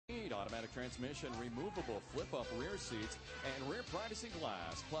automatic transmission, removable flip-up rear seats, and rear privacy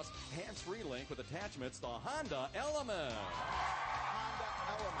glass, plus hands-free link with attachments, the Honda Element. Honda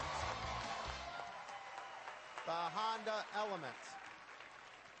Element. The Honda Element.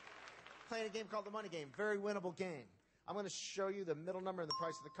 Playing a game called the Money Game. Very winnable game. I'm going to show you the middle number and the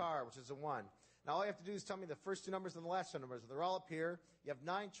price of the car, which is a 1. Now, all you have to do is tell me the first 2 numbers and the last 2 numbers. They're all up here. You have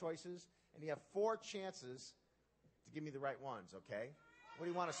 9 choices, and you have 4 chances to give me the right ones, okay? What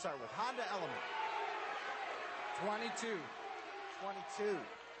do you want to start with? Honda Element. 22. 22.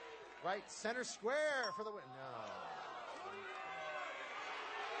 Right center square for the win. No.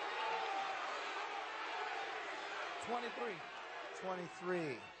 23.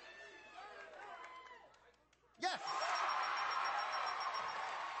 23. Yes!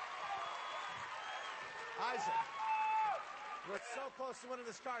 Isaac. We're so close to winning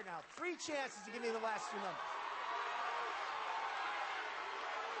this car now. 3 chances to give me the last 2 numbers.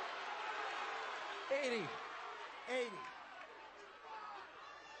 80. 80.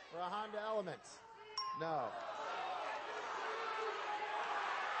 For a Honda Element. No.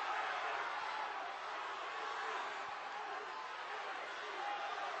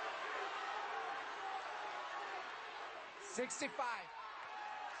 $65. 65.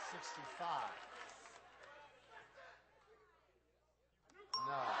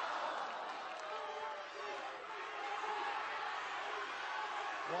 No.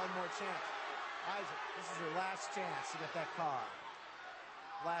 One more chance. Isaac, this is your last chance to get that car.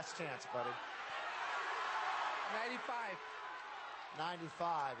 Last chance, buddy. 95.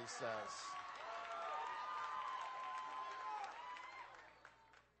 95, he says.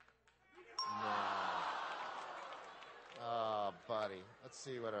 No. Oh, buddy. Let's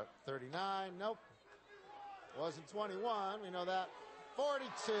see what a 39. Nope. Wasn't 21. We know that.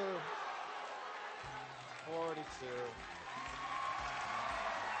 42. 42.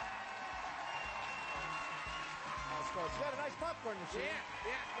 You got a nice popcorn machine.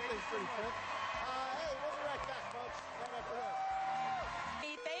 Yeah. Everything's pretty quick. Hey, we'll be right back, folks. Right after this.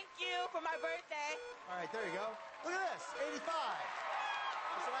 Hey, thank you for my birthday. All right, there you go. Look at this, 85.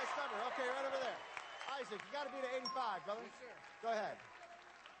 That's a nice number. Okay, right over there. Isaac, you got to beat an 85, brother. Yes, sir. Go ahead.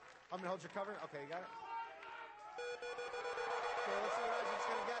 I'm going to hold your cover. Okay, you got it? Okay, let's see what Isaac's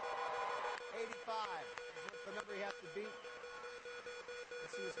going to get. 85. That's the number he has to beat.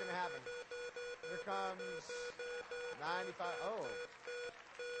 Let's see what's going to happen. Here comes 95. Oh.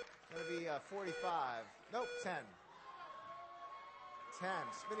 It's going to be 45. Nope, 10. 10.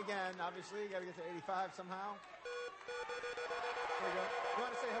 Spin again, obviously. You got to get to 85 somehow. There you go. You want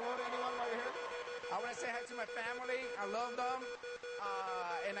to say hello to anyone while you're here? I want to say hi to my family. I love them.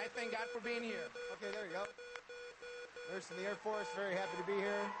 And I thank God for being here. Okay, there you go. Nurse in the Air Force, very happy to be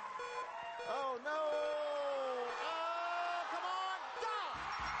here. Oh, no! Oh, come on! Stop!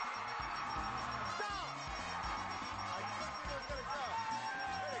 Stop! I couldn't think it was going to go.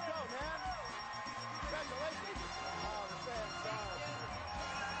 Way to go, man. Congratulations. Oh, the fans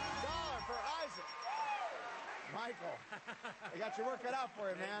 $1 for Isaac. Michael, I got your work cut out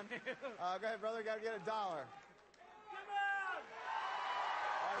for you, man. Go ahead, brother. Got to get $1. Come on!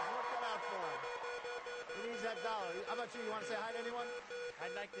 Work cut out for him. He needs that $1. How about you? You want to say hi to anyone?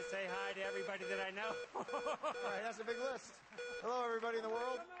 I'd like to say hi to everybody that I know. All right, that's a big list. Hello, everybody in the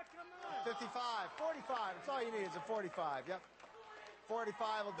world. 55, 45. That's all you need is a 45. Yep.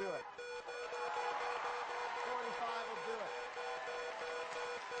 45 will do it. 45 will do it.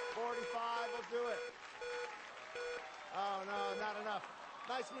 45 will do it. Oh, no, not enough.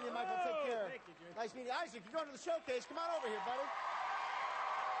 Nice meeting you, Michael. Take care. Thank you, Jim. Nice meeting you. Isaac, you're going to the showcase. Come on over here, buddy.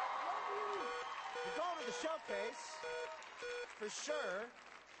 You're going to the showcase, for sure.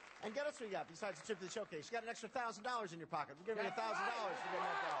 And get us what you got besides the trip to the showcase. You got an extra $1,000 in your pocket. We're giving you $1,000 for getting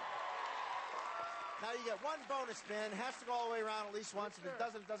that $1. Now you get one bonus spin. Has to go all the way around at least once. If it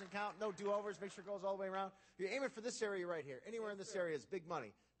doesn't count. No do-overs. Make sure it goes all the way around. You're aiming for this area right here. Anywhere in this area is big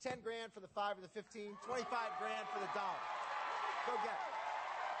money. 10 grand for the 5 or the 15. 25 grand for the $1. Go get it.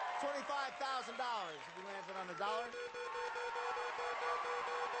 $25,000 if he lands it on the $1.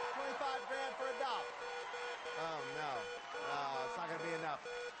 25 grand for a $1. Oh, no. It's not going to be enough.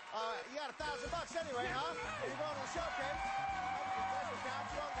 You got $1,000 anyway, huh? You're going to the showcase. You're going to the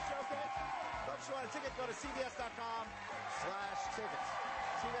showcase. Folks, you want a ticket, go to cbs.com/tickets.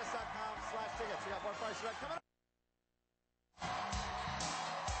 cbs.com/tickets. We got more prices right coming up.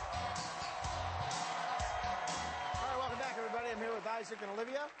 All right, welcome back, everybody. I'm here with Isaac and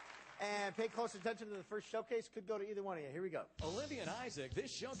Olivia. And pay close attention to the first showcase. Could go to either one of you. Here we go. Olivia and Isaac,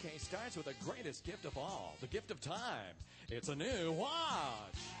 this showcase starts with the greatest gift of all, the gift of time. It's a new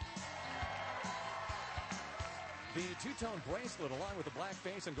watch. The two-tone bracelet along with the black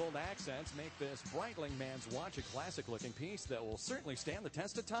face and gold accents make this Breitling man's watch a classic-looking piece that will certainly stand the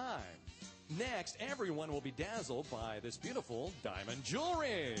test of time. Next, everyone will be dazzled by this beautiful diamond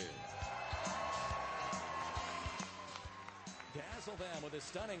jewelry. Dazzle them with this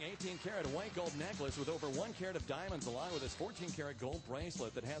stunning 18-karat white gold necklace with over 1 carat of diamonds, along with this 14-karat gold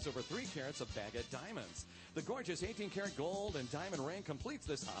bracelet that has over 3 carats of baguette diamonds. The gorgeous 18-karat gold and diamond ring completes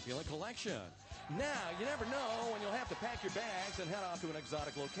this opulent collection. Now, you never know when you'll have to pack your bags and head off to an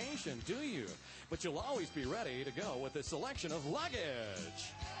exotic location, do you? But you'll always be ready to go with a selection of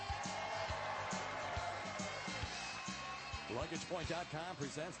luggage. LuggagePoint.com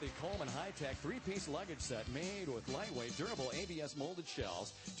presents the Coleman High-Tech 3-piece luggage set made with lightweight, durable ABS molded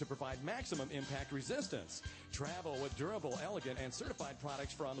shells to provide maximum impact resistance. Travel with durable, elegant, and certified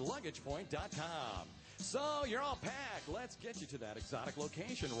products from LuggagePoint.com. So, you're all packed. Let's get you to that exotic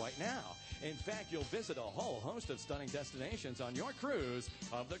location right now. In fact, you'll visit a whole host of stunning destinations on your cruise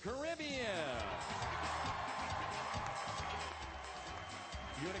of the Caribbean.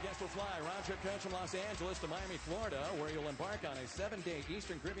 You and a guest will fly round-trip coach from Los Angeles to Miami, Florida, where you'll embark on a 7-day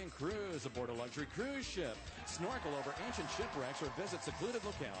Eastern Caribbean cruise aboard a luxury cruise ship, snorkel over ancient shipwrecks, or visit secluded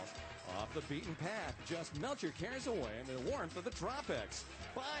locales off the beaten path. Just melt your cares away in the warmth of the tropics.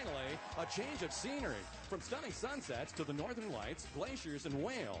 Finally, a change of scenery. From stunning sunsets to the northern lights, glaciers, and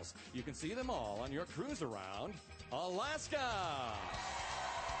whales. You can see them all on your cruise around Alaska.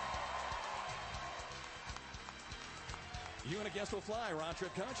 You and a guest will fly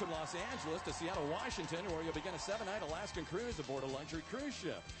round-trip coach from Los Angeles to Seattle, Washington, where you'll begin a 7-night Alaskan cruise aboard a luxury cruise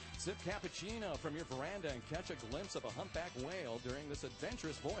ship. Sip cappuccino from your veranda and catch a glimpse of a humpback whale during this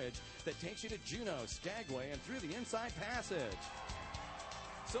adventurous voyage that takes you to Juneau, Skagway, and through the Inside Passage.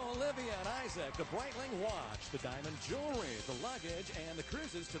 So Olivia and Isaac, the Breitling watch, the diamond jewelry, the luggage, and the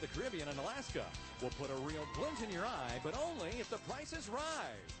cruises to the Caribbean and Alaska will put a real glint in your eye, but only if the price is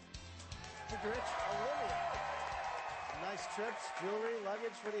right. Thank you, Rich. Olivia. Nice trips, jewelry,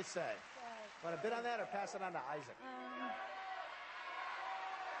 luggage. What do you say? Want to bid on that or pass it on to Isaac?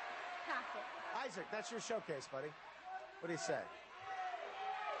 Pass it. Isaac, that's your showcase, buddy. What do you say?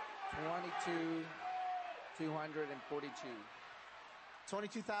 22,242.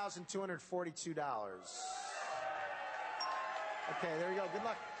 $22,242. Okay, there you go. Good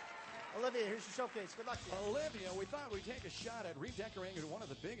luck. Olivia, here's your showcase. Good luck to you. Olivia, we thought we'd take a shot at redecorating one of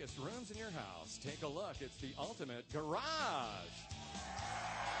the biggest rooms in your house. Take a look. It's the ultimate garage.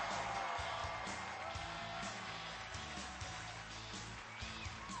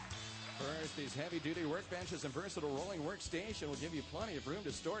 First, these heavy-duty workbenches and versatile rolling workstation will give you plenty of room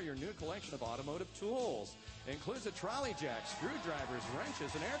to store your new collection of automotive tools. Includes a trolley jack, screwdrivers,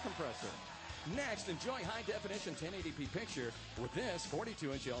 wrenches, and air compressor. Next, enjoy high-definition 1080p picture with this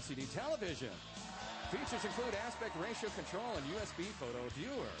 42-inch LCD television. Features include aspect ratio control and USB photo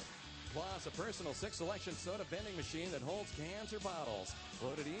viewer. Plus, a personal 6-selection soda vending machine that holds cans or bottles.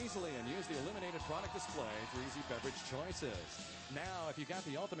 Load it easily and use the illuminated product display for easy beverage choices. Now, if you got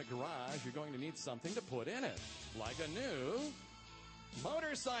the ultimate garage, you're going to need something to put in it. Like a new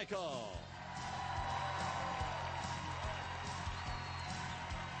motorcycle.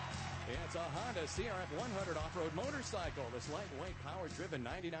 It's a Honda CRF 100 off-road motorcycle. This lightweight, power-driven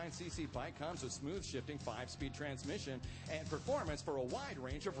 99cc bike comes with smooth shifting 5-speed transmission and performance for a wide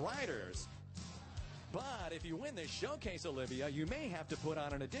range of riders. But if you win this showcase, Olivia, you may have to put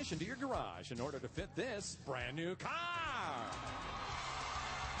on an addition to your garage in order to fit this brand new car.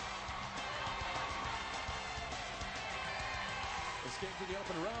 Escape to the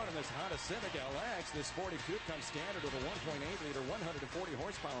open road in this Honda Civic LX. This sporty coupe comes standard with a 1.8-liter,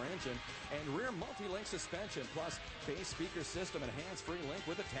 140-horsepower engine and rear multi-link suspension, plus bass speaker system and hands-free link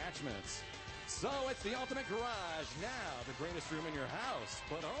with attachments. So it's the ultimate garage. Now the greatest room in your house,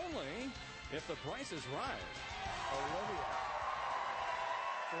 but only if the price is right. Olivia.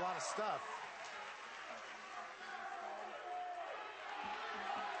 It's a lot of stuff.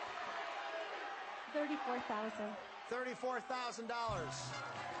 $34,000. $34,000. All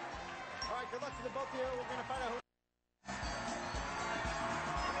right, good luck to the both of you. We're going to find out who. All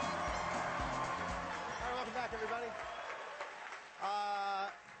right, welcome back, everybody.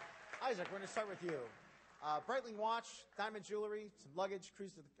 Isaac, we're going to start with you. Breitling watch, diamond jewelry, some luggage,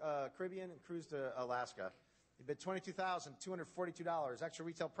 cruise to the Caribbean, and cruise to Alaska. You bid $22,242. Extra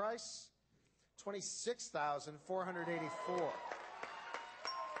retail price, $26,484.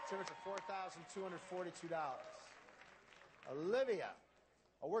 Difference of $4,242. Olivia,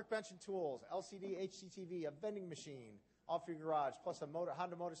 a workbench and tools, LCD, HDTV, a vending machine, all for your garage, plus a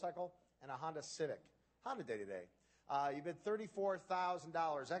Honda motorcycle and a Honda Civic. Honda Day today. You bid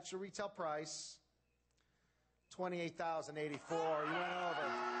 $34,000. Extra retail price, 28,084. You went over.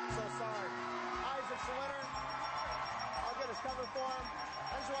 So sorry. Isaac's the winner. I'll get his cover for him.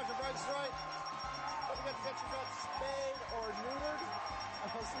 Thanks for watching Price is Right. Don't forget to get your pets spayed or neutered.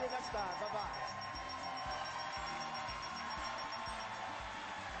 And we'll see you next time. Bye-bye.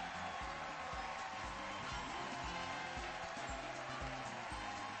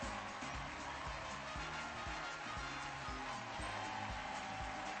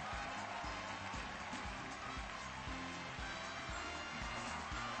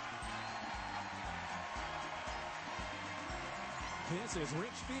 This is Rich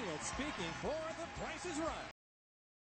Field speaking for The Price is Right.